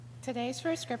Today's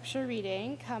first scripture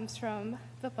reading comes from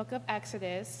the book of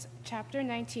Exodus, chapter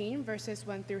 19, verses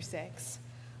 1 through 6.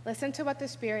 Listen to what the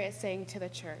Spirit is saying to the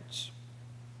church.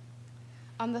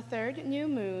 On the third new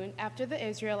moon, after the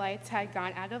Israelites had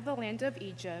gone out of the land of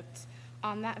Egypt,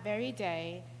 on that very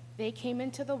day, they came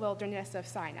into the wilderness of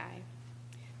Sinai.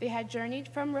 They had journeyed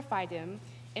from Rephidim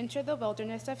into the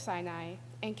wilderness of Sinai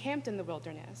and camped in the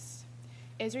wilderness.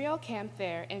 Israel camped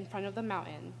there in front of the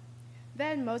mountain.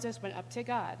 Then Moses went up to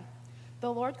God.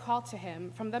 The Lord called to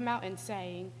him from the mountain,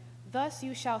 saying, "Thus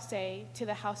you shall say to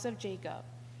the house of Jacob,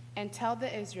 and tell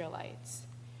the Israelites,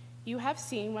 you have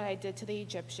seen what I did to the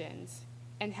Egyptians,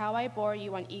 and how I bore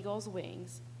you on eagle's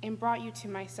wings, and brought you to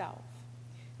myself.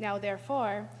 Now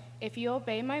therefore, if you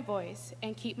obey my voice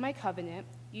and keep my covenant,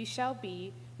 you shall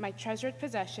be my treasured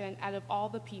possession out of all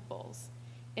the peoples.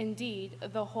 Indeed,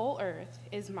 the whole earth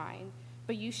is mine,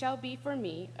 but you shall be for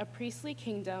me a priestly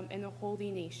kingdom and a holy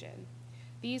nation.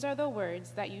 These are the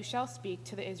words that you shall speak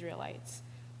to the Israelites."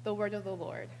 The word of the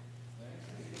Lord.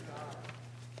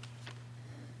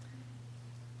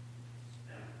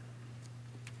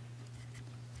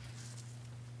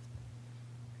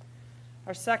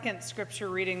 Our second scripture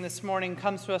reading this morning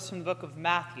comes to us from the book of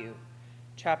Matthew,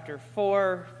 chapter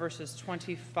 4, verse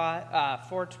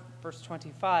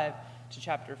 25 to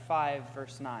chapter 5,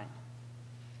 verse 9.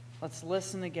 Let's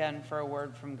listen again for a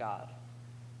word from God.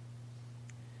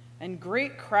 And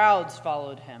great crowds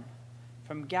followed him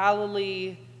from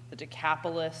Galilee, the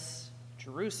Decapolis,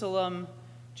 Jerusalem,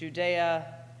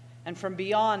 Judea, and from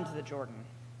beyond the Jordan.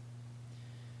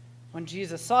 When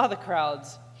Jesus saw the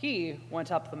crowds, he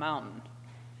went up the mountain.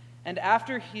 And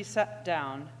after he sat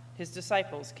down, his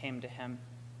disciples came to him.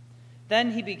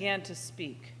 Then he began to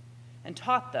speak and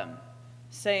taught them,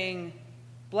 saying,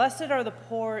 "Blessed are the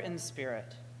poor in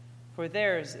spirit, for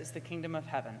theirs is the kingdom of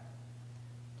heaven.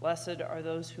 Blessed are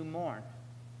those who mourn,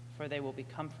 for they will be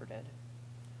comforted.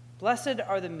 Blessed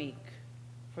are the meek,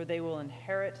 for they will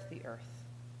inherit the earth.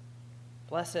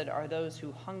 Blessed are those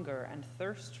who hunger and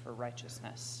thirst for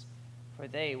righteousness, for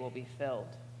they will be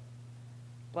filled.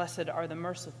 Blessed are the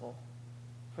merciful,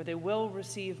 for they will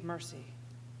receive mercy.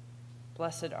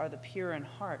 Blessed are the pure in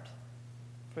heart,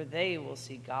 for they will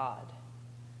see God.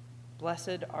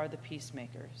 Blessed are the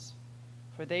peacemakers,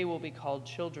 for they will be called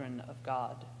children of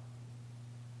God."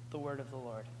 The word of the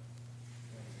Lord.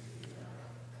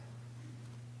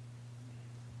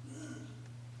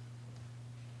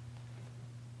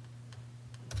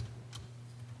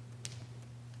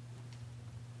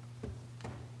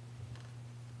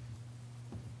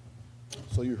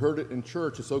 So you heard it in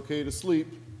church. It's okay to sleep.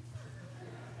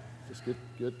 Just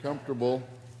get comfortable.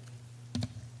 I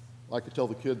like to tell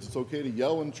the kids it's okay to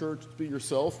yell in church, be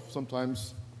yourself.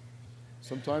 Sometimes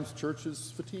church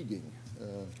is fatiguing.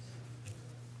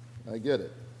 I get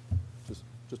it.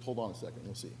 Just hold on a second.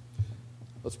 We'll see.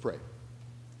 Let's pray.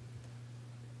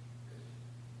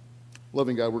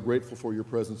 Loving God, we're grateful for your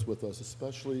presence with us,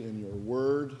 especially in your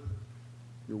word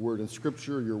in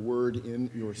Scripture, your word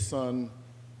in your Son,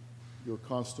 your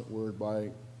constant word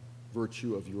by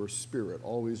virtue of your Spirit,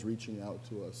 always reaching out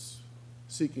to us,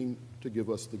 seeking to give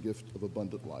us the gift of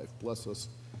abundant life. Bless us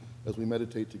as we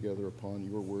meditate together upon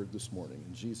your word this morning.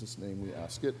 In Jesus' name we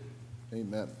ask it.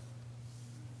 Amen.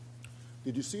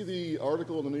 Did you see the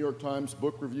article in the New York Times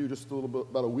book review just a little bit,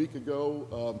 about a week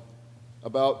ago,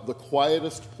 about the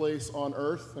quietest place on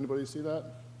earth? Anybody see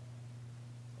that?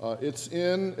 It's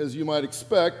in, as you might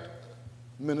expect,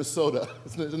 Minnesota.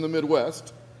 It's in the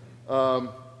Midwest.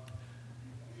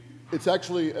 It's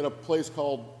actually at a place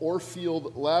called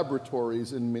Orfield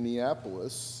Laboratories in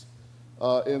Minneapolis.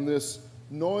 In this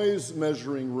noise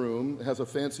measuring room, it has a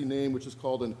fancy name which is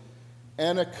called an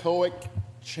anechoic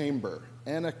chamber.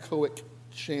 Anechoic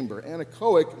chamber.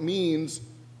 Anechoic means,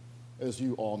 as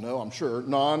you all know, I'm sure,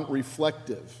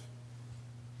 non-reflective.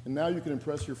 And now you can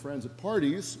impress your friends at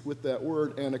parties with that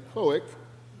word anechoic,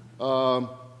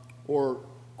 or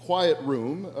quiet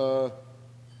room,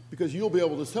 because you'll be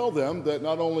able to tell them that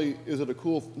not only is it a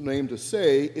cool name to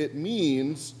say, it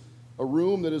means a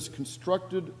room that is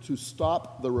constructed to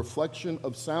stop the reflection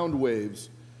of sound waves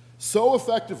so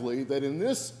effectively that in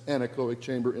this anechoic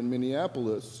chamber in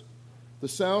Minneapolis, the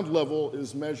sound level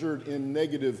is measured in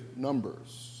negative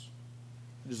numbers,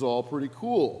 which is all pretty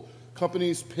cool.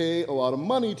 Companies pay a lot of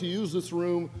money to use this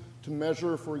room to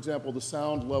measure, for example, the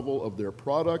sound level of their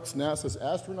products. NASA's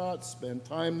astronauts spend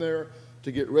time there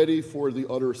to get ready for the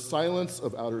utter silence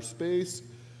of outer space.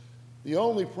 The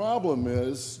only problem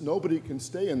is nobody can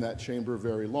stay in that chamber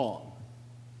very long.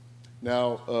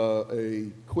 Now, a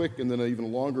quick and then an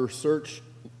even longer search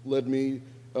led me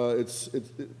it's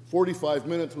 45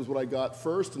 minutes was what I got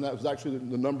first, and that was actually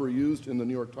the number used in the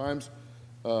New York Times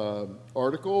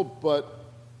article. But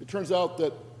it turns out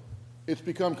that it's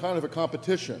become kind of a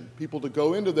competition, people to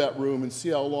go into that room and see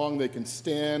how long they can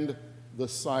stand the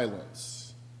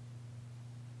silence.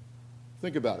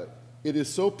 Think about it. It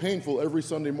is so painful every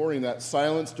Sunday morning, that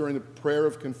silence during the prayer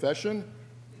of confession.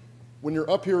 When you're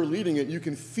up here leading it, you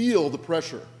can feel the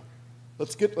pressure.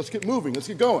 Let's get moving, let's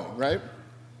get going, right?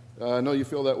 I know you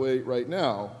feel that way right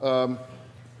now.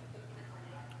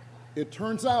 It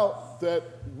turns out that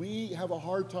we have a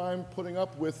hard time putting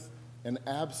up with an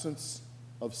absence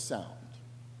of sound.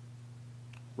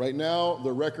 Right now,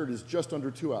 the record is just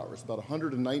under 2 hours, about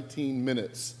 119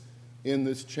 minutes in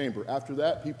this chamber. After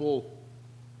that, people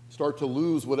start to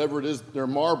lose whatever it is, their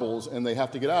marbles, and they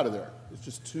have to get out of there. It's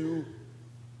just too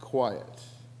quiet.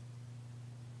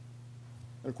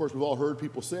 And of course, we've all heard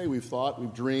people say, we've thought,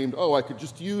 we've dreamed, oh, I could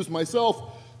just use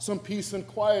myself some peace and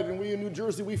quiet. And we in New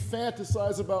Jersey, we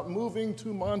fantasize about moving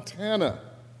to Montana.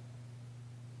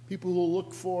 People who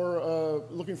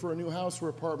looking for a new house or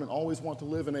apartment always want to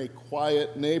live in a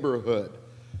quiet neighborhood.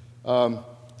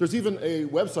 There's even a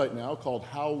website now called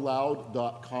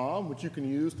howloud.com, which you can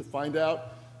use to find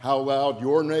out how loud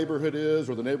your neighborhood is,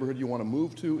 or the neighborhood you want to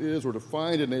move to is, or to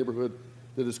find a neighborhood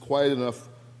that is quiet enough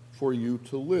for you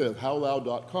to live.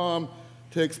 Howloud.com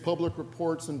takes public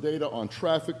reports and data on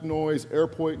traffic noise,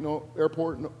 airport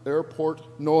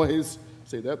noise,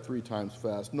 say that 3 times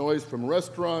fast, noise from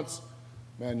restaurants,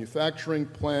 manufacturing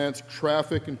plants,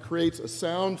 traffic, and creates a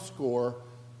sound score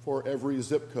for every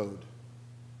zip code.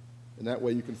 And that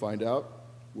way you can find out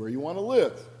where you want to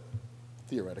live,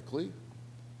 theoretically.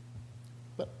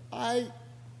 But I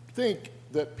think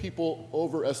that people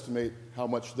overestimate how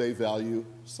much they value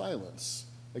silence.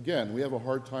 Again, we have a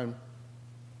hard time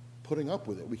putting up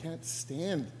with it. We can't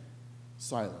stand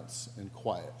silence and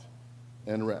quiet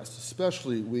and rest,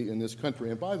 especially we in this country.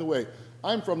 And by the way,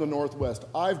 I'm from the Northwest.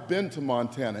 I've been to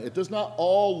Montana. It does not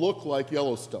all look like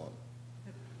Yellowstone.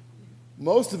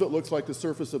 Most of it looks like the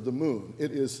surface of the moon.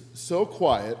 It is so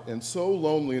quiet and so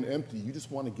lonely and empty, you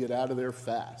just want to get out of there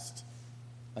fast.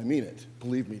 I mean it.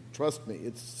 Believe me, trust me,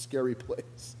 it's a scary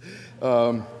place.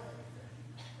 But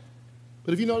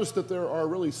have you noticed that there are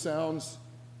really sounds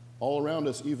all around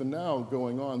us, even now,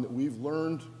 going on that we've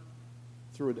learned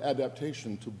through an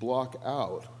adaptation to block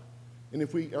out? And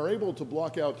if we are able to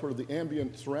block out sort of the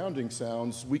ambient surrounding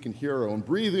sounds, we can hear our own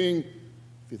breathing.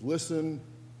 If you listen,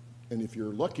 and if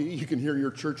you're lucky, you can hear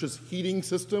your church's heating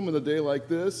system in a day like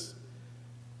this.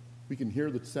 We can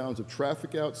hear the sounds of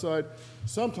traffic outside.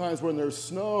 Sometimes when there's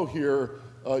snow here,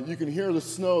 you can hear the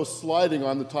snow sliding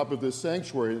on the top of this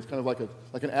sanctuary. It's kind of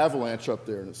like an avalanche up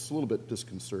there, and it's a little bit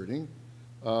disconcerting.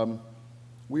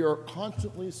 We are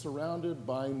constantly surrounded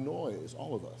by noise,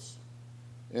 all of us.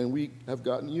 And we have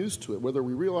gotten used to it. Whether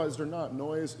we realize it or not,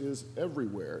 noise is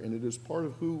everywhere, and it is part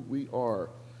of who we are.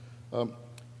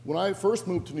 When I first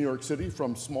moved to New York City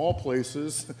from small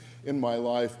places in my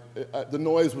life, the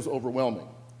noise was overwhelming.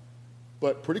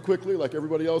 But pretty quickly, like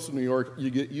everybody else in New York, you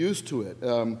get used to it.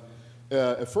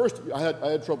 At first, I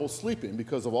had trouble sleeping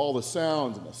because of all the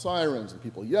sounds and the sirens and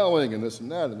people yelling and this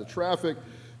and that and the traffic,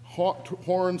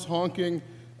 horns honking.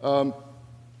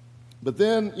 But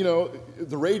then, you know,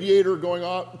 the radiator going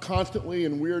on constantly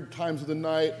in weird times of the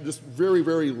night, just very,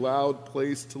 very loud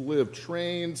place to live.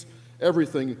 Trains,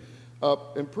 everything.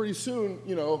 And pretty soon,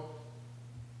 you know,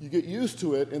 you get used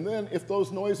to it. And then if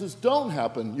those noises don't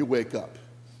happen, you wake up,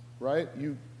 right?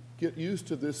 You get used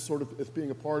to this sort of, it's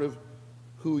being a part of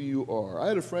who you are. I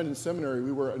had a friend in seminary.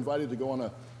 We were invited to go on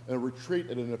a retreat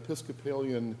at an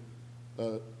Episcopalian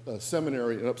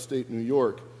seminary in upstate New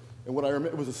York. And what I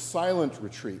remember, it was a silent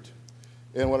retreat.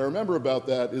 And what I remember about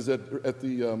that is that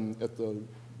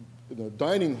in the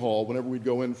dining hall, whenever we'd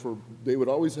go in they would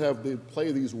always they'd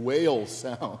play these whale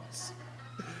sounds.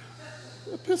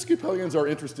 Episcopalians are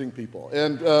interesting people.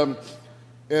 And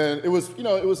it was, you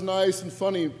know, it was nice and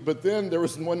funny, but then there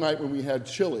was one night when we had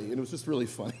chili, and it was just really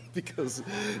funny because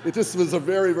it just was a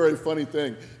very, very funny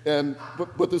thing.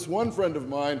 But this one friend of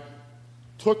mine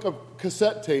took a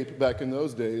cassette tape back in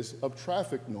those days of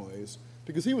traffic noise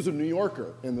because he was a New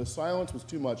Yorker, and the silence was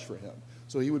too much for him.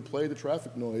 So he would play the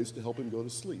traffic noise to help him go to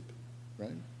sleep,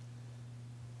 right?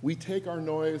 We take our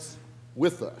noise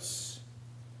with us.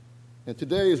 And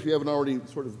today, as we haven't already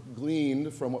sort of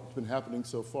gleaned from what's been happening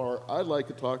so far, I'd like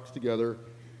to talk together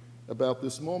about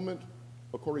this moment,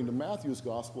 according to Matthew's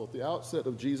gospel, at the outset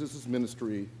of Jesus'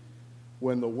 ministry,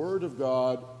 when the Word of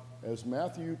God, as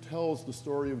Matthew tells the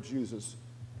story of Jesus,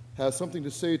 has something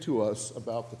to say to us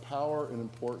about the power and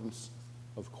importance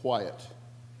of quiet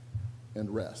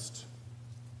and rest.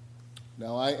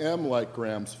 Now, I am like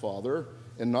Graham's father,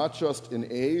 and not just in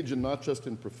age and not just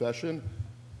in profession.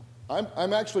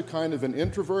 I'm actually kind of an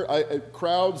introvert.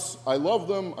 Crowds, I love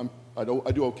them. I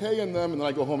do okay in them, and then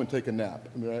I go home and take a nap.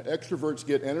 I mean, extroverts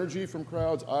get energy from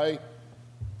crowds. I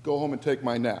go home and take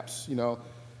my naps, you know.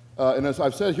 And as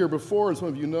I've said here before, as some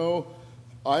of you know,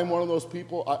 I'm one of those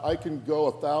people. I can go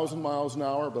 1,000 miles an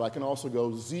hour, but I can also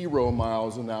go 0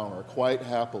 miles an hour quite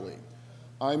happily.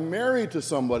 I'm married to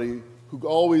somebody who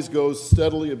always goes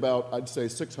steadily about, I'd say,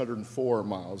 604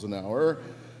 miles an hour.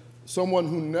 Someone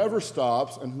who never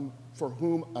stops and for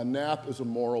whom a nap is a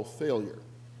moral failure,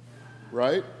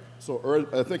 right? So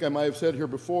I think I might have said here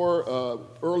before,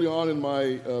 early on in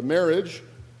my marriage,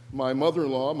 my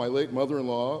mother-in-law, my late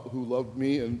mother-in-law, who loved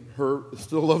me and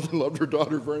still loved and loved her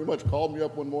daughter very much, called me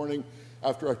up one morning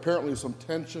after apparently some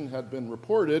tension had been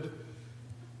reported.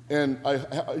 And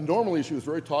normally she was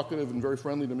very talkative and very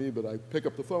friendly to me, but I pick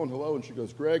up the phone, hello, and she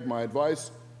goes, Greg, my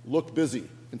advice, look busy.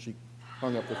 And she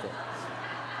hung up the phone.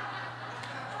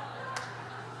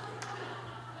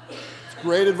 It's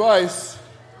great advice.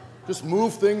 Just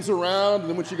move things around, and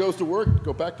then when she goes to work,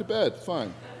 go back to bed.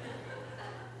 Fine.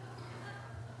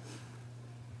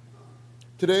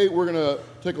 Today, we're going to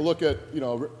take a look at,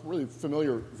 really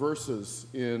familiar verses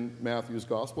in Matthew's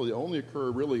gospel. They only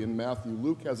occur really in Matthew.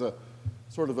 Luke has a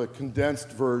sort of a condensed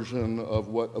version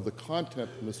of the content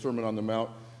in the Sermon on the Mount.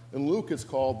 In Luke, it's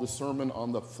called the Sermon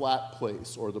on the Flat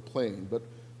Place or the Plain. But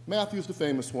Matthew's the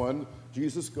famous one.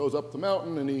 Jesus goes up the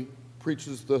mountain and he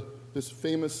preaches this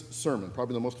famous sermon,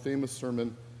 probably the most famous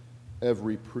sermon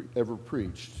ever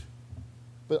preached.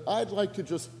 But I'd like to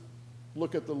just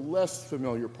look at the less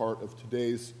familiar part of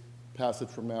today's passage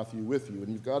from Matthew with you.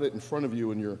 And you've got it in front of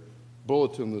you in your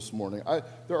bulletin this morning.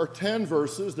 There are 10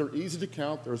 verses. They're easy to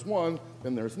count. There's 1,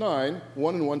 then there's 9.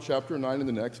 1 in one chapter, 9 in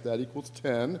the next. That equals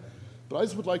 10. But I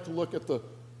just would like to look at the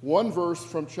one verse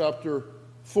from chapter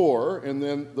 4 and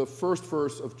then the first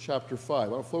verse of chapter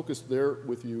 5. I'll focus there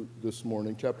with you this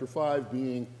morning. Chapter 5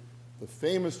 being the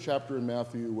famous chapter in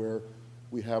Matthew where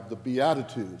we have the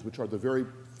Beatitudes, which are the very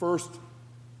first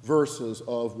verses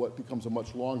of what becomes a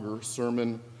much longer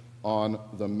Sermon on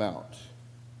the Mount.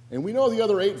 And we know the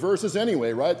other 8 verses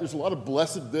anyway, right? There's a lot of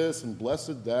blessed this and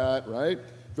blessed that, right?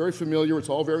 Very familiar. It's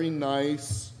all very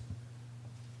nice.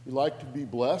 We like to be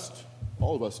blessed.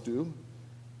 All of us do.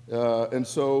 And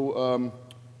so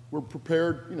we're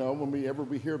prepared, whenever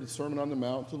we hear the Sermon on the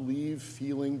Mount, to leave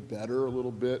feeling better a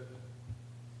little bit,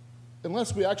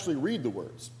 unless we actually read the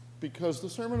words. Because the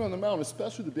Sermon on the Mount,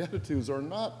 especially the Beatitudes, are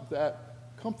not that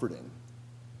comforting.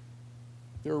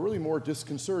 They're really more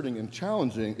disconcerting and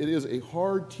challenging. It is a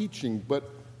hard teaching, but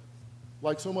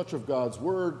like so much of God's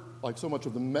Word, like so much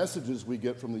of the messages we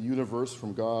get from the universe,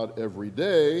 from God every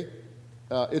day,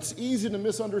 it's easy to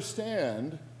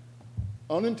misunderstand,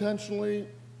 unintentionally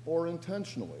or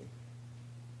intentionally,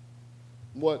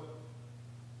 what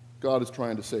God is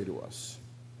trying to say to us.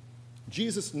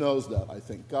 Jesus knows that, I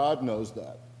think. God knows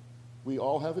that. We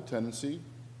all have a tendency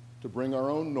to bring our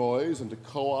own noise and to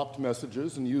co-opt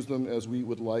messages and use them as we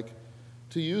would like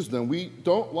to use them. We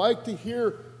don't like to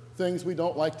hear things we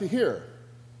don't like to hear.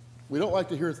 We don't like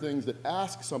to hear things that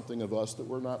ask something of us that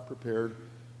we're not prepared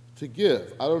to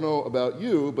give. I don't know about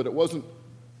you, but it wasn't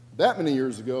that many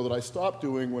years ago that I stopped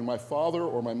doing when my father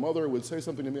or my mother would say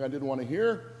something to me I didn't want to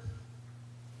hear.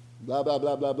 Blah, blah,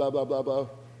 blah, blah, blah, blah, blah, blah.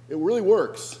 It really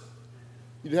works.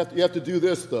 You have to do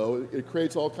this, though. It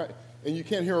creates all kinds, and you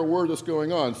can't hear a word that's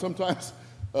going on. Sometimes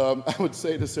I would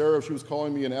say to Sarah if she was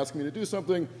calling me and asking me to do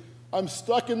something, I'm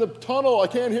stuck in the tunnel, I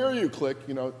can't hear you, click.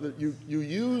 You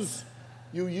use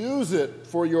it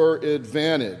for your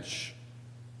advantage.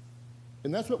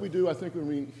 And that's what we do, I think, when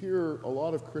we hear a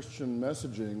lot of Christian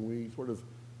messaging. We sort of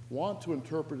want to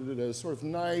interpret it as sort of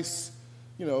nice,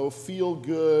 feel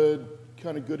good,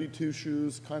 kind of goody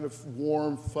two-shoes, kind of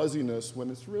warm fuzziness, when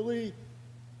it's really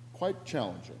quite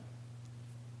challenging.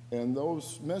 And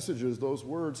those messages, those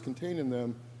words contain in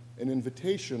them an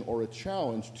invitation or a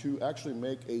challenge to actually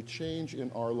make a change in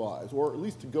our lives, or at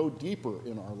least to go deeper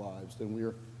in our lives than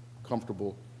we're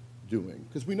comfortable doing.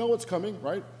 Because we know what's coming,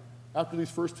 right? After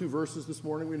these first 2 verses this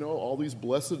morning, we know all these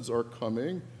blesseds are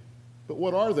coming. But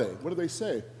what are they? What do they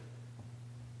say?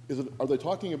 Is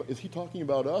he talking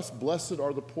about us? Blessed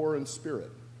are the poor in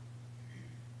spirit.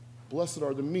 Blessed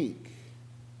are the meek.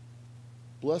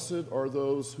 Blessed are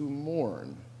those who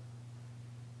mourn.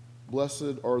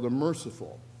 Blessed are the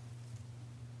merciful.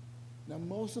 Now,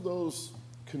 most of those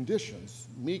conditions,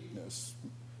 meekness,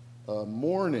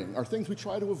 mourning, are things we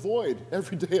try to avoid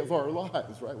every day of our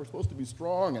lives, right? We're supposed to be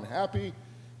strong and happy.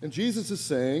 And Jesus is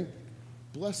saying,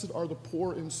 blessed are the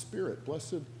poor in spirit.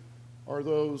 Blessed are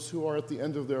those who are at the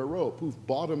end of their rope, who've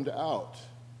bottomed out.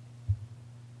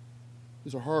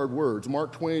 These are hard words.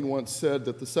 Mark Twain once said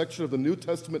that the section of the New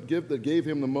Testament that gave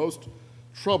him the most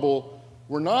trouble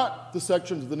were not the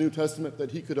sections of the New Testament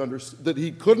that he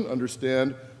couldn't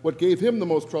understand. What gave him the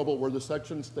most trouble were the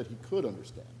sections that he could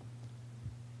understand,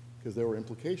 because there were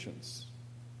implications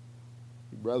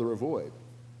he'd rather avoid.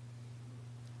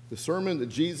 The sermon that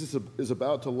Jesus is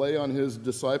about to lay on his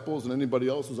disciples and anybody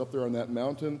else who's up there on that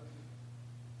mountain,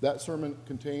 that sermon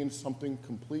contains something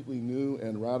completely new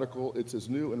and radical. It's as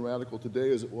new and radical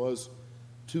today as it was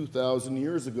 2,000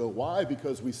 years ago. Why?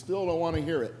 Because we still don't want to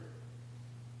hear it.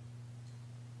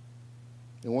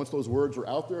 And once those words were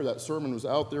out there, that sermon was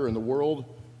out there in the world,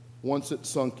 once it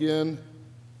sunk in,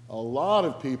 a lot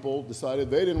of people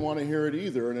decided they didn't want to hear it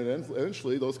either, and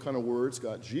eventually those kind of words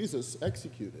got Jesus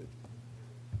executed.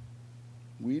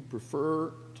 We'd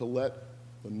prefer to let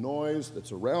the noise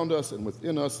that's around us and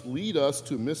within us lead us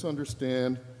to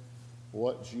misunderstand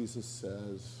what Jesus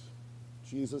says.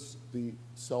 Jesus, the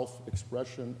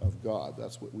self-expression of God.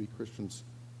 That's what we Christians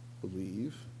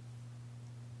believe.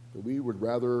 But we would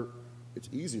rather, it's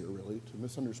easier really, to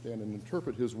misunderstand and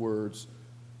interpret his words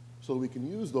so that we can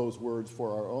use those words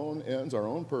for our own ends, our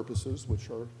own purposes,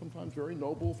 which are sometimes very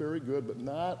noble, very good, but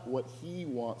not what he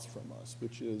wants from us,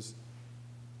 which is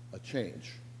a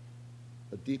change,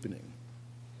 a deepening.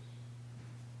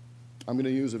 I'm going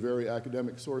to use a very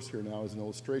academic source here now as an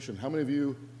illustration. How many of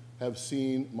you have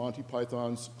seen Monty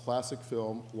Python's classic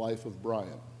film, Life of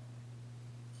Brian?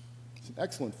 It's an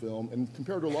excellent film, and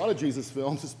compared to a lot of Jesus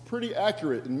films, it's pretty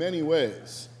accurate in many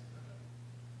ways.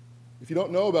 If you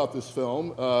don't know about this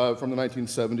film from the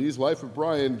 1970s, Life of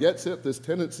Brian gets at this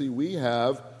tendency we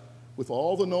have with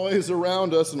all the noise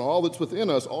around us and all that's within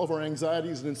us, all of our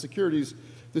anxieties and insecurities,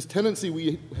 this tendency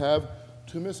we have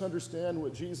to misunderstand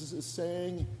what Jesus is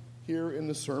saying here in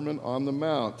the Sermon on the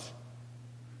Mount.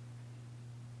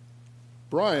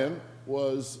 Brian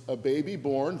was a baby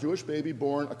born, Jewish baby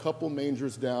born, a couple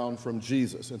mangers down from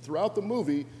Jesus. And throughout the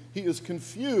movie, he is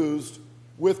confused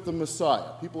with the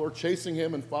Messiah. People are chasing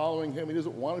him and following him. He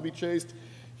doesn't want to be chased.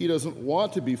 He doesn't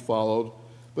want to be followed.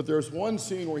 But there's one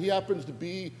scene where he happens to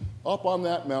be up on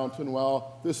that mountain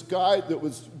while this guy that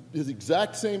was his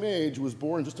exact same age was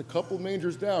born just a couple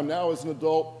mangers down. Now as an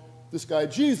adult, this guy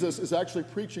Jesus is actually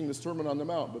preaching the Sermon on the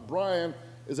Mount. But Brian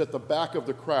is at the back of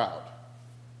the crowd.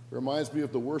 It reminds me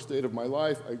of the worst date of my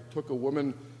life. I took a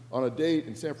woman on a date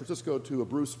in San Francisco to a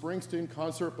Bruce Springsteen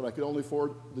concert, but I could only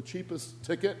afford the cheapest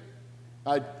ticket.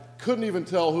 I couldn't even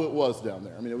tell who it was down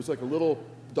there. I mean, it was like a little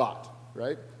dot,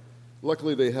 right?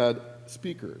 Luckily, they had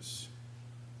speakers.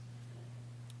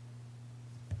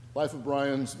 Life of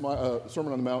Brian's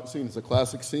Sermon on the Mount scene is a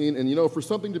classic scene. And you know, for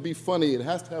something to be funny, it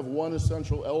has to have one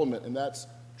essential element, and that's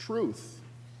truth,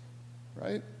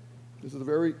 right? This is a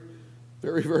very,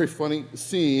 very, very funny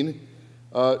scene.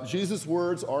 Jesus'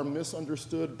 words are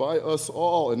misunderstood by us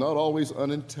all, and not always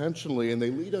unintentionally, and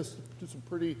they lead us to some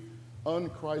pretty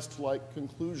un-Christ-like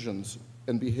conclusions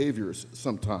and behaviors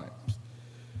sometimes.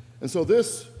 And so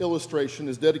this illustration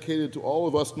is dedicated to all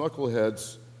of us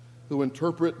knuckleheads who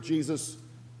interpret Jesus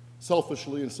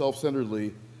selfishly and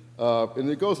self-centeredly. And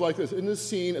it goes like this. In this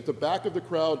scene, at the back of the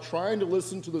crowd, trying to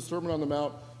listen to the Sermon on the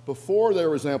Mount before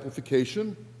there was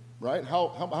amplification, right?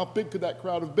 How big could that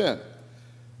crowd have been?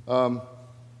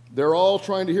 They're all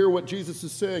trying to hear what Jesus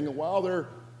is saying, and while they're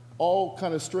all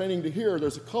kind of straining to hear,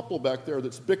 there's a couple back there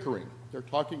that's bickering. They're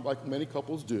talking like many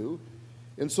couples do.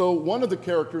 And so one of the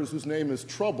characters, whose name is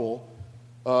Trouble,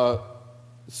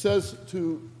 says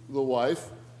to the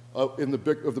wife of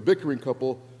the bickering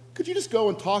couple, "Could you just go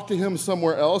and talk to him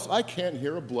somewhere else? I can't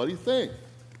hear a bloody thing."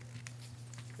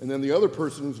 And then the other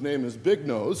person, whose name is Big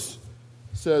Nose,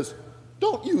 says,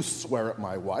 "Don't you swear at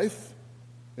my wife."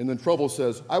 And then Trouble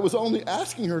says, "I was only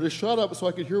asking her to shut up so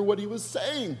I could hear what he was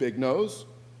saying, Big Nose."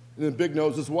 And then Big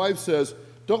Nose's wife says,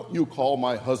 "Don't you call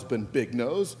my husband Big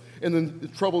Nose." And then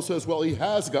Trouble says, "Well, he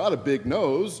has got a big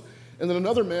nose." And then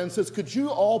another man says, "Could you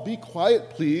all be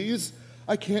quiet, please?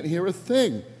 I can't hear a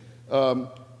thing." And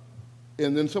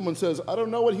then someone says, "I don't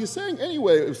know what he's saying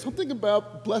anyway. It was something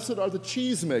about blessed are the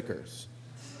cheesemakers."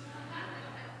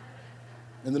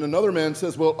 And then another man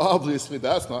says, "Well, obviously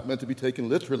that's not meant to be taken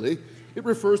literally. It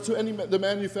refers to the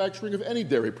manufacturing of any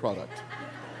dairy product."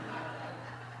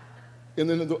 And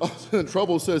then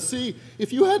Trouble says, "See,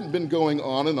 if you hadn't been going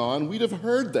on and on, we'd have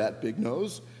heard that, Big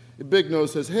Nose." And Big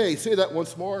Nose says, "Hey, say that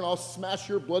once more and I'll smash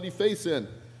your bloody face in."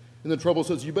 And then Trouble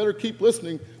says, "You better keep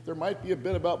listening. There might be a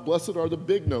bit about blessed are the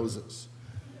big noses."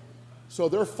 So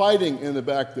they're fighting in the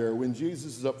back there when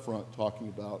Jesus is up front talking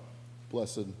about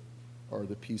blessed are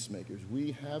the peacemakers.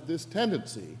 We have this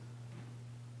tendency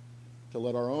to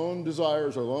let our own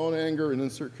desires, our own anger and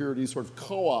insecurities sort of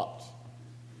co-opt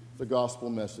the gospel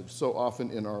message so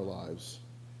often in our lives.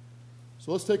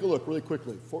 So let's take a look really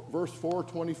quickly. Verse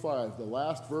 425, the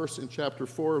last verse in chapter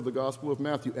 4 of the Gospel of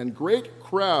Matthew. And great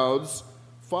crowds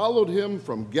followed him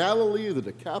from Galilee, the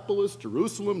Decapolis,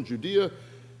 Jerusalem, Judea,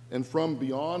 and from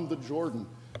beyond the Jordan.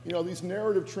 You know, these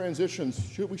narrative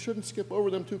transitions, we shouldn't skip over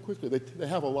them too quickly. They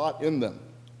have a lot in them.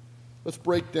 Let's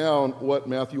break down what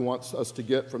Matthew wants us to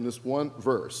get from this one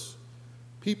verse.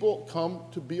 People come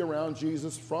to be around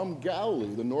Jesus from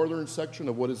Galilee, the northern section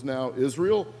of what is now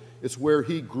Israel. It's where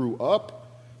he grew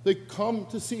up. They come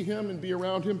to see him and be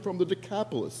around him from the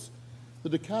Decapolis. The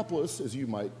Decapolis, as you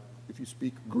might, if you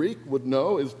speak Greek, would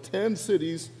know, is 10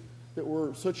 cities that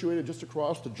were situated just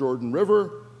across the Jordan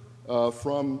River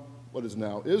from what is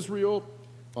now Israel,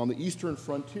 on the eastern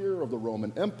frontier of the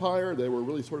Roman Empire. They were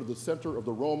really sort of the center of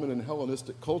the Roman and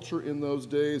Hellenistic culture in those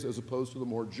days, as opposed to the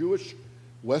more Jewish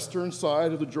western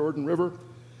side of the Jordan River.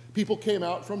 People came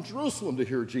out from Jerusalem to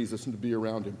hear Jesus and to be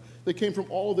around him. They came from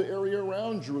all the area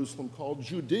around Jerusalem called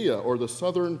Judea, or the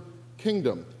southern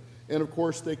kingdom. And of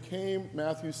course, they came,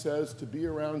 Matthew says, to be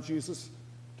around Jesus,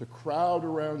 to crowd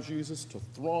around Jesus, to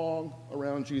throng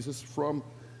around Jesus from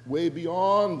way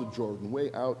beyond the Jordan,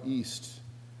 way out east.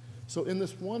 So in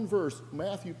this one verse,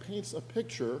 Matthew paints a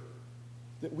picture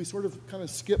that we sort of kind of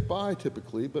skip by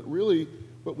typically, but really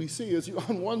what we see is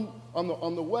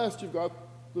on the west you've got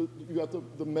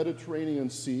the Mediterranean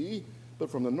Sea,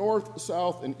 but from the north,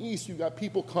 south, and east you've got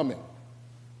people coming,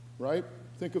 right?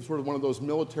 Think of sort of one of those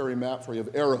military maps where you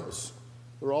have arrows.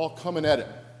 They're all coming at him.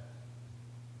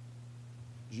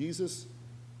 Jesus,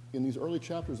 in these early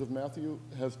chapters of Matthew,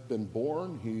 has been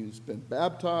born, he's been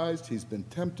baptized, he's been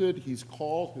tempted, he's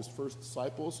called his first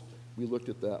disciples. We looked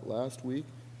at that last week.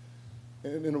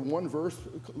 And in one verse,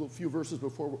 a few verses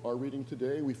before our reading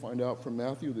today, we find out from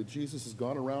Matthew that Jesus has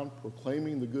gone around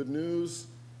proclaiming the good news,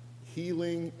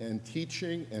 healing and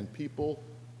teaching, and people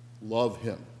love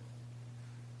him.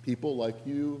 People like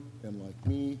you and like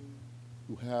me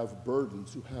who have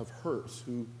burdens, who have hurts,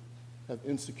 who have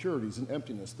insecurities and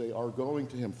emptiness. They are going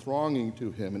to him, thronging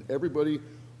to him, and everybody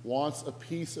wants a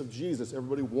piece of Jesus.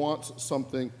 Everybody wants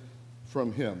something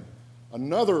from him.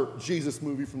 Another Jesus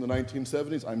movie from the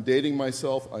 1970s, I'm dating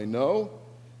myself, I know,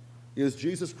 is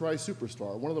Jesus Christ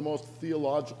Superstar, one of the most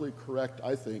theologically correct,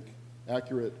 I think,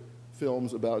 accurate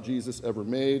films about Jesus ever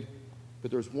made. But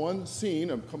there's one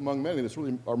scene among many that's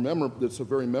a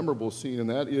very memorable scene, and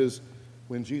that is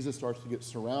when Jesus starts to get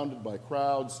surrounded by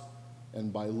crowds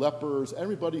and by lepers,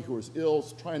 everybody who is ill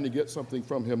trying to get something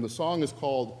from him. The song is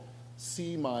called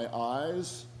See My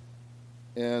Eyes.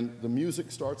 And the music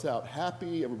starts out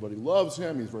happy, everybody loves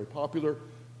him, he's very popular,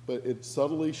 but it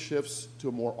subtly shifts to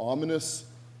a more ominous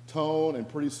tone, and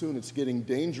pretty soon it's getting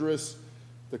dangerous.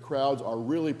 The crowds are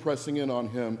really pressing in on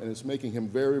him, and it's making him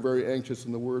very, very anxious,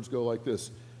 and the words go like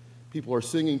this. People are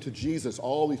singing to Jesus,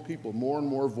 all these people, more and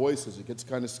more voices. It gets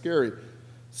kind of scary.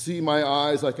 See my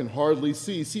eyes, I can hardly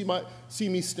see. See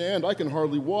me stand, I can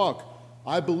hardly walk.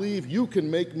 I believe you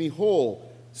can make me whole.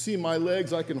 See my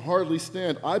legs, I can hardly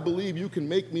stand. I believe you can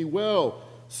make me well.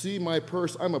 See my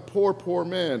purse, I'm a poor, poor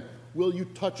man. Will you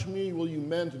touch me? Will you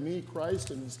mend me,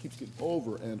 Christ? And this keeps getting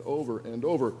over and over and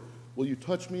over. Will you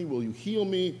touch me? Will you heal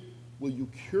me? Will you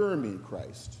cure me,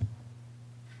 Christ?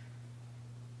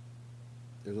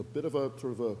 There's a bit of a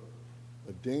sort of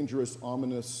a dangerous,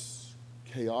 ominous,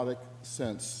 chaotic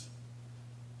sense.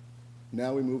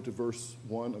 Now we move to verse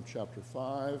 1 of chapter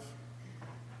 5.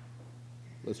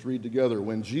 Let's read together.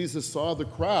 When Jesus saw the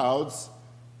crowds,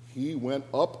 he went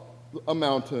up a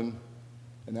mountain,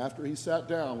 and after he sat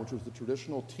down, which was the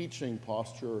traditional teaching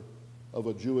posture of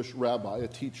a Jewish rabbi, a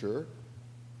teacher,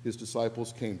 his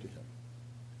disciples came to him.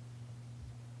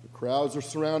 The crowds are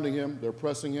surrounding him, they're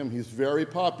pressing him, he's very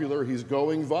popular, he's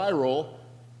going viral,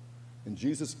 and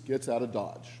Jesus gets out of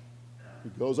Dodge. He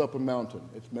goes up a mountain.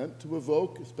 It's meant to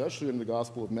evoke, especially in the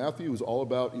Gospel of Matthew, who's all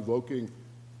about evoking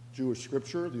Jewish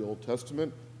scripture, the Old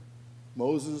Testament.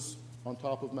 Moses on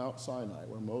top of Mount Sinai,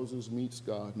 where Moses meets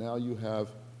God. Now you have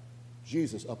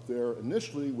Jesus up there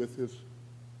initially with his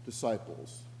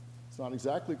disciples. It's not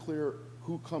exactly clear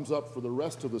who comes up for the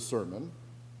rest of the sermon,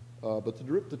 but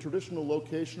the traditional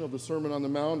location of the Sermon on the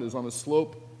Mount is on a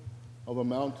slope of a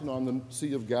mountain on the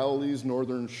Sea of Galilee's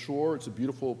northern shore. It's a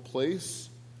beautiful place.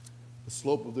 The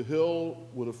slope of the hill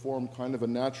would have formed kind of a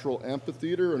natural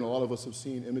amphitheater, and a lot of us have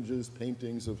seen images,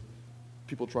 paintings of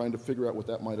people trying to figure out what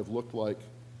that might have looked like.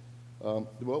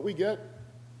 What we get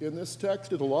in this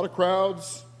text is a lot of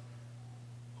crowds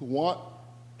who want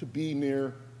to be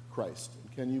near Christ.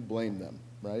 Can you blame them,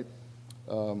 right?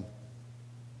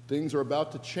 Things are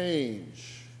about to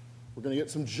change. We're going to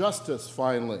get some justice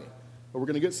finally. Or we're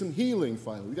going to get some healing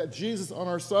finally. We got Jesus on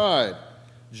our side.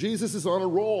 Jesus is on a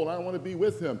roll, and I want to be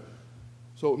with him.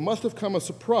 So it must have come a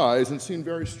surprise and seemed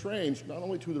very strange, not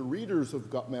only to the readers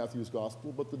of Matthew's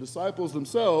gospel, but the disciples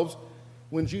themselves,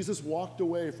 when Jesus walked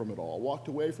away from it all, walked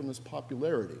away from this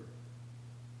popularity.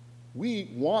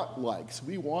 We want likes,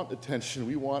 we want attention,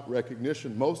 we want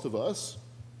recognition, most of us.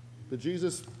 But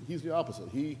Jesus, he's the opposite.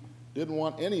 He didn't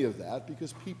want any of that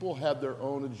because people had their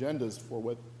own agendas for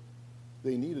what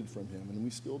they needed from him, and we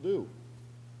still do.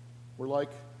 We're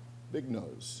like Big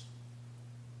Nose.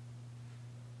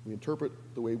 We interpret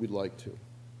the way we'd like to.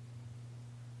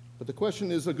 But the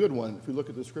question is a good one if we look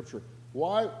at the scripture.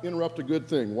 Why interrupt a good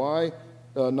thing? Why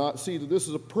not see that this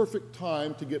is a perfect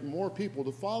time to get more people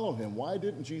to follow him? Why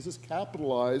didn't Jesus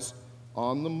capitalize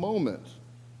on the moment?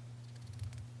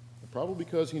 Probably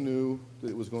because he knew that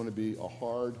it was going to be a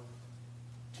hard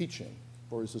teaching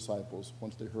for his disciples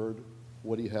once they heard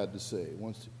what he had to say,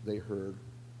 once they heard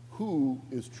who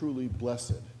is truly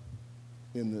blessed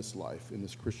in this life, in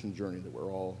this Christian journey that we're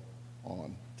all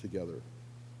on together.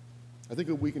 I think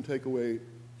that we can take away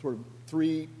sort of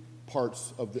three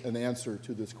parts of an answer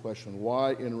to this question.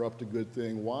 Why interrupt a good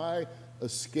thing? Why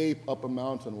escape up a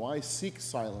mountain? Why seek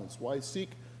silence? Why seek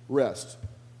rest?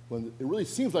 When it really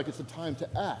seems like it's the time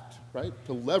to act, right?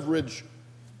 To leverage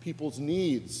people's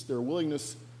needs, their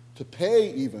willingness to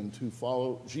pay even to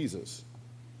follow Jesus.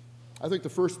 I think the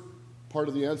first part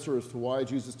of the answer as to why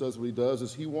Jesus does what he does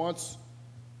is he wants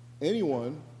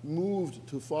anyone moved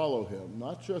to follow him,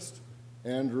 not just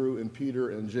Andrew and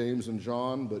Peter and James and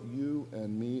John, but you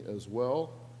and me as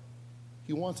well.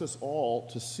 He wants us all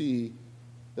to see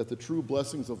that the true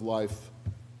blessings of life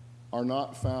are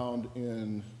not found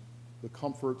in the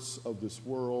comforts of this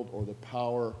world or the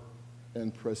power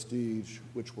and prestige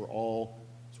which we're all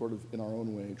sort of in our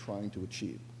own way trying to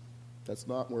achieve. That's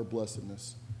not where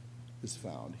blessedness is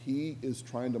found. He is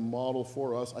trying to model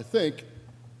for us, I think,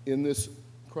 in this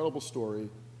incredible story,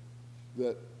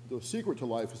 that the secret to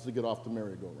life is to get off the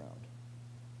merry-go-round.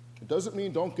 It doesn't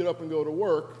mean don't get up and go to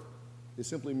work. It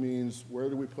simply means where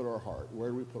do we put our heart?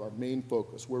 Where do we put our main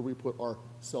focus? Where do we put our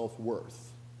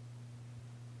self-worth?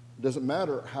 It doesn't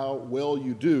matter how well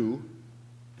you do.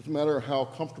 It doesn't matter how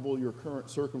comfortable your current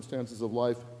circumstances of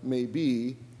life may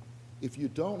be. If you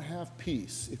don't have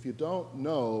peace, if you don't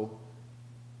know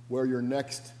where your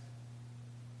next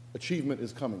achievement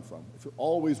is coming from, if you're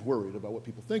always worried about what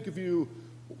people think of you,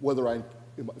 whether I'm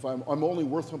only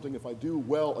worth something if I do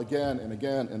well again and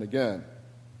again and again.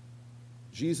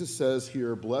 Jesus says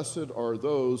here, blessed are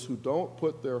those who don't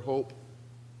put their hope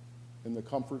in the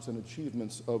comforts and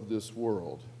achievements of this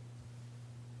world.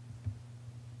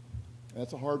 And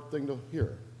that's a hard thing to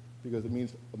hear because it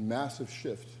means a massive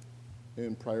shift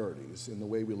in priorities in the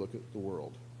way we look at the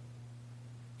world.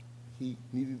 He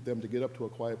needed them to get up to a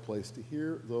quiet place to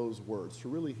hear those words, to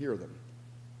really hear them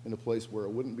in a place where it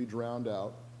wouldn't be drowned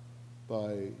out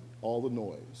by all the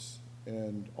noise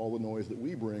and all the noise that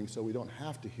we bring, so we don't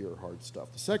have to hear hard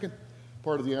stuff. The second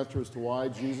part of the answer as to why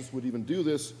Jesus would even do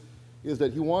this is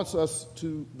that he wants us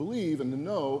to believe and to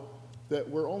know that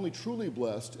we're only truly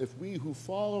blessed if we who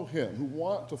follow him, who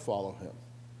want to follow him,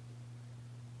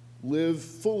 live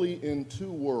fully in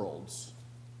two worlds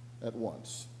at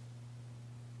once.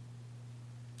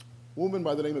 A woman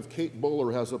by the name of Kate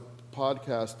Bowler has a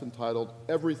podcast entitled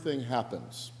Everything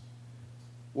Happens,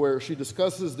 where she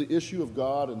discusses the issue of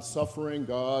God and suffering,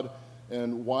 God,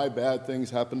 and why bad things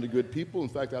happen to good people. In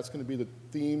fact, that's going to be the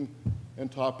theme and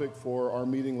topic for our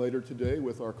meeting later today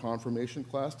with our confirmation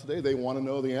class today. They want to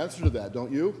know the answer to that,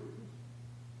 don't you?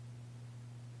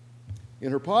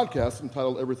 In her podcast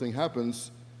entitled Everything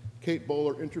Happens, Kate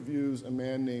Bowler interviews a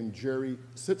man named Jerry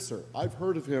Sittser. I've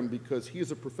heard of him because he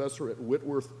is a professor at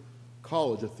Whitworth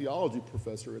College, a theology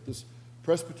professor at this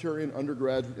Presbyterian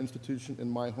undergraduate institution in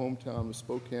my hometown of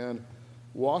Spokane,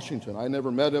 Washington. I never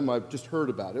met him, I've just heard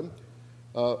about him.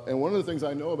 And one of the things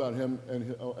I know about him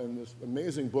and this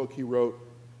amazing book he wrote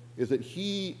is that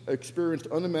he experienced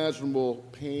unimaginable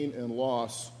pain and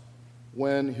loss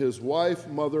when his wife,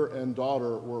 mother, and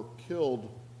daughter were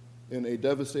killed in a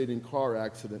devastating car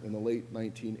accident in the late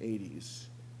 1980s.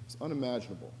 It's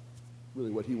unimaginable,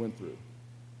 really, what he went through.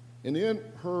 And in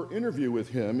her interview with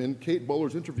him, in Kate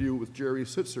Bowler's interview with Jerry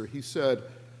Sittser, he said,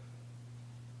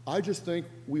 I just think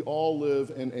we all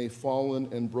live in a fallen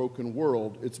and broken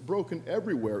world. It's broken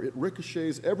everywhere. It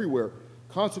ricochets everywhere.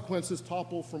 Consequences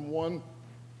topple from one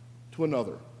to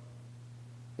another.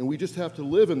 And we just have to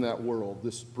live in that world,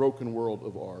 this broken world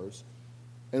of ours.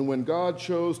 And when God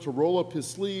chose to roll up his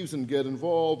sleeves and get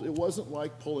involved, it wasn't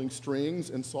like pulling strings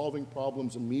and solving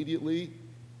problems immediately.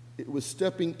 It was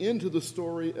stepping into the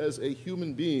story as a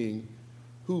human being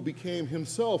who became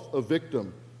himself a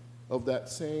victim of that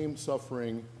same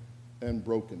suffering and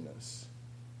brokenness.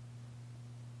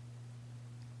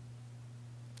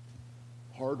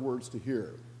 Hard words to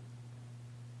hear,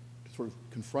 to sort of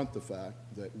confront the fact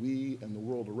that we and the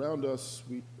world around us,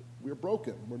 we're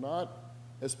broken. We're not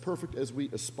as perfect as we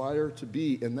aspire to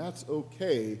be, and that's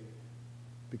okay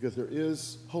because there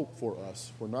is hope for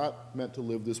us. We're not meant to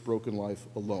live this broken life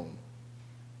alone.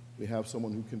 We have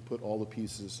someone who can put all the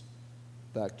pieces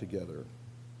back together.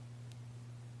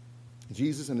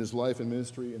 Jesus and his life and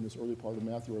ministry in this early part of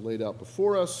Matthew are laid out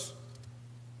before us,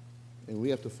 and we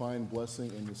have to find blessing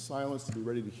in the silence to be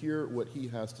ready to hear what he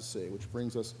has to say, which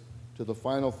brings us to the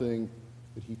final thing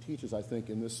that he teaches, I think,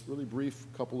 in this really brief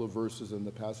couple of verses in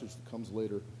the passage that comes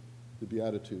later, the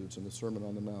Beatitudes and the Sermon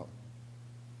on the Mount.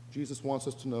 Jesus wants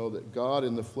us to know that God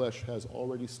in the flesh has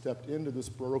already stepped into this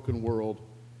broken world,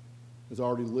 has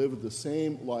already lived the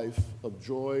same life of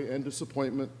joy and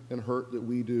disappointment and hurt that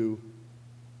we do,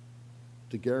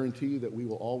 to guarantee that we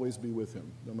will always be with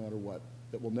him, no matter what,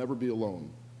 that we'll never be alone,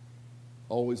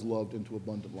 always loved into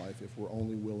abundant life if we're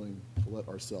only willing to let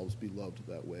ourselves be loved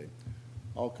that way.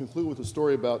 I'll conclude with a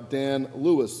story about Dan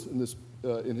Lewis in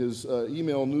his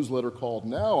email newsletter called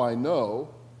Now I Know,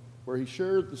 where he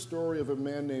shared the story of a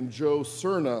man named Joe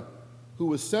Cerna, who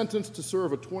was sentenced to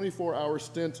serve a 24-hour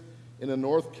stint in a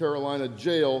North Carolina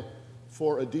jail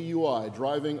for a DUI,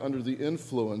 driving under the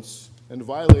influence and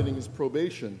violating his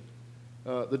probation.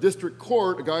 The district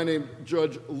court, a guy named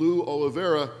Judge Lou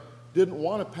Oliveira, didn't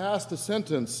want to pass the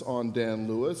sentence on Dan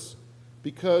Lewis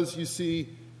because, you see,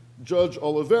 Judge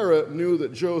Oliveira knew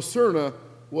that Joe Cerna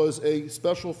was a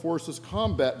Special Forces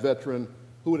combat veteran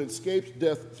who had escaped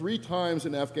death 3 times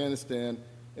in Afghanistan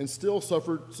and still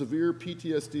suffered severe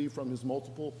PTSD from his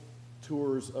multiple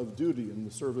tours of duty in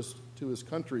the service to his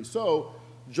country. So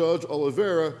Judge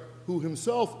Oliveira, who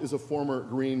himself is a former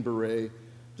Green Beret,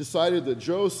 decided that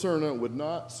Joe Cerna would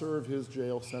not serve his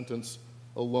jail sentence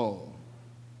alone.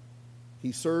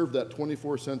 He served that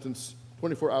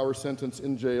 24-hour sentence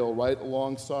in jail right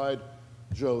alongside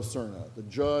Joe Cerna, the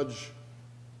judge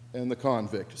and the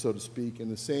convict, so to speak, in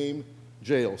the same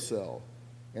jail cell.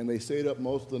 And they stayed up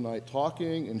most of the night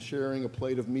talking and sharing a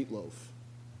plate of meatloaf.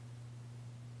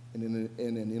 And in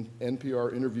an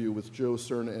NPR interview with Joe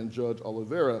Cerna and Judge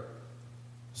Oliveira,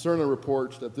 Cerna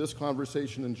reports that this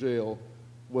conversation in jail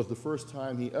was the first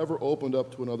time he ever opened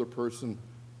up to another person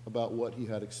about what he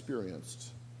had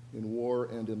experienced in war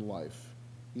and in life.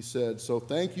 He said, "So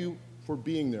thank you for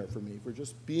being there for me, for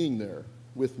just being there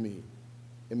with me.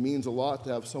 It means a lot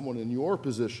to have someone in your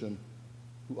position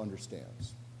who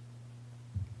understands."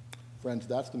 Friends,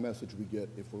 that's the message we get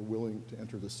if we're willing to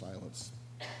enter the silence,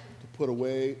 to put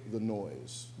away the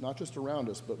noise, not just around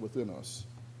us, but within us,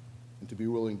 and to be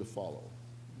willing to follow.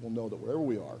 We'll know that wherever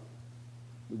we are,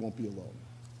 we won't be alone.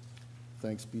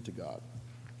 Thanks be to God.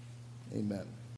 Amen.